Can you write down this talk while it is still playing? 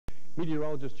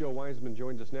Meteorologist Joe Wiseman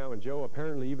joins us now, and Joe,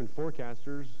 apparently even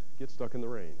forecasters get stuck in the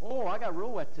rain. Oh, I got real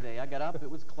wet today. I got up, it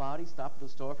was cloudy, stopped at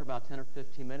the store for about 10 or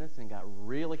 15 minutes and got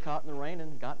really caught in the rain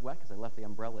and got wet because I left the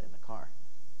umbrella in the car.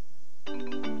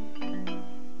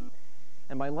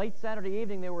 And by late Saturday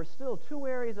evening, there were still 2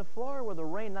 areas of Florida where the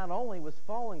rain not only was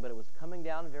falling, but it was coming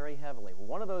down very heavily.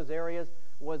 One of those areas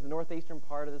was the northeastern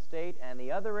part of the state, and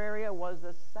the other area was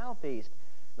the southeast.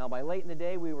 Now, by late in the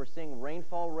day, we were seeing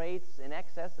rainfall rates in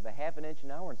excess of a ½ an inch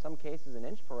an hour, in some cases an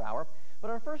inch per hour. But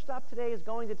our first stop today is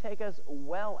going to take us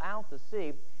well out to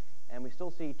sea, and we still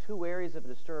see 2 areas of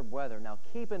disturbed weather. Now,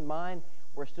 keep in mind,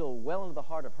 we're still well into the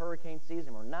heart of hurricane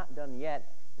season. We're not done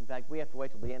yet. In fact, we have to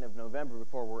wait till the end of November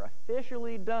before we're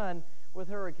officially done with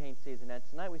hurricane season. And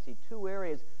tonight we see 2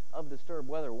 areas of disturbed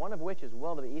weather, one of which is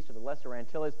well to the east of the Lesser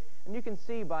Antilles. And you can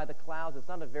see by the clouds, it's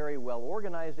not a very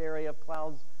well-organized area of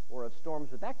clouds or of storms,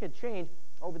 but that could change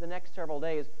over the next several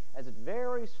days as it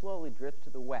very slowly drifts to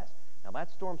the west. Now,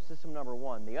 that's storm system number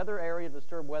 1. The other area of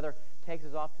disturbed weather takes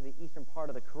us off to the eastern part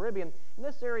of the Caribbean. And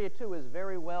this area, too, is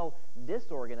very well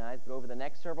disorganized, but over the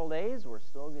next several days, we're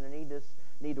still going to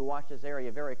need to watch this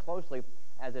area very closely,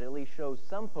 as it at least shows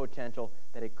some potential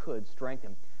that it could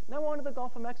strengthen. Now on to the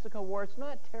Gulf of Mexico, where it's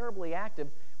not terribly active.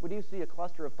 We do see a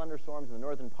cluster of thunderstorms in the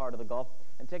northern part of the Gulf.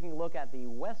 And taking a look at the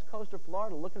west coast of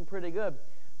Florida, looking pretty good.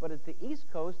 But at the east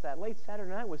coast, that late Saturday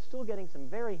night was still getting some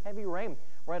very heavy rain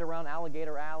right around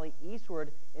Alligator Alley,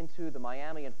 eastward into the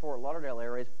Miami and Fort Lauderdale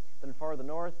areas. Then farther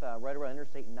north, right around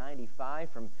Interstate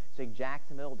 95, from, say,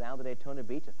 Jacksonville down to Daytona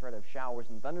Beach, a threat of showers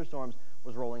and thunderstorms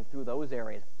was rolling through those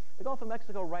areas. The Gulf of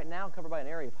Mexico right now covered by an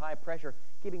area of high pressure,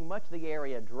 keeping much of the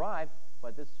area dry,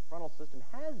 but this frontal system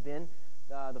has been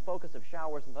the focus of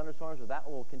showers and thunderstorms, so that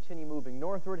will continue moving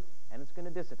northward, and it's going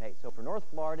to dissipate. So for North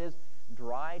Florida, is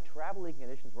dry, traveling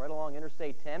conditions right along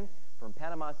Interstate 10 from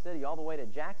Panama City all the way to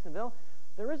Jacksonville.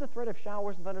 There is a threat of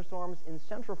showers and thunderstorms in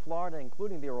central Florida,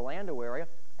 including the Orlando area.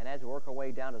 And as we work our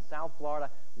way down to South Florida,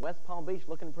 West Palm Beach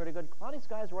looking pretty good. Cloudy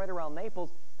skies right around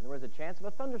Naples, and there is a chance of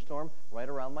a thunderstorm right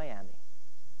around Miami.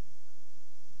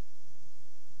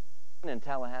 In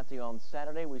Tallahassee on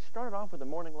Saturday, we started off with a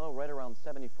morning low right around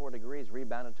 74 degrees,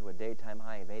 rebounded to a daytime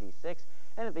high of 86.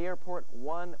 And at the airport,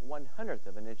 1/100th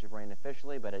of an inch of rain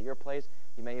officially, but at your place,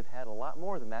 you may have had a lot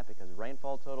more than that because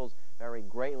rainfall totals vary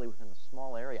greatly within a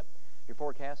small area. Your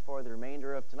forecast for the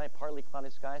remainder of tonight, partly cloudy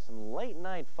skies, some late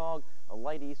night fog, a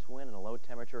light east wind, and a low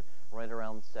temperature right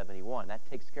around 71. That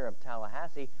takes care of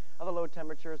Tallahassee. Other low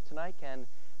temperatures tonight can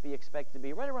be expected to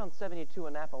be right around 72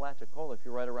 in Apalachicola. If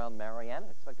you're right around Mariana,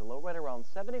 expect a low right around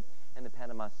 70, and in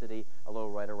Panama City, a low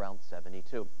right around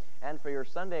 72. And for your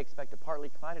Sunday, expect a partly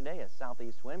cloudy day, a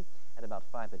southeast wind at about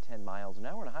 5 to 10 miles an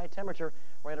hour, and a high temperature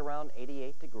right around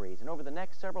 88 degrees. And over the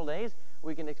next several days,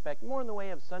 we can expect more in the way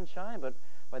of sunshine, but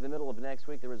by the middle of next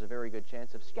week, there is a very good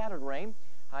chance of scattered rain.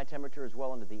 High temperatures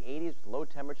well into the 80s, with low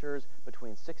temperatures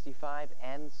between 65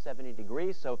 and 70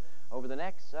 degrees. So over the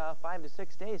next 5 to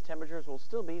 6 days, temperatures will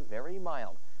still be very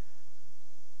mild.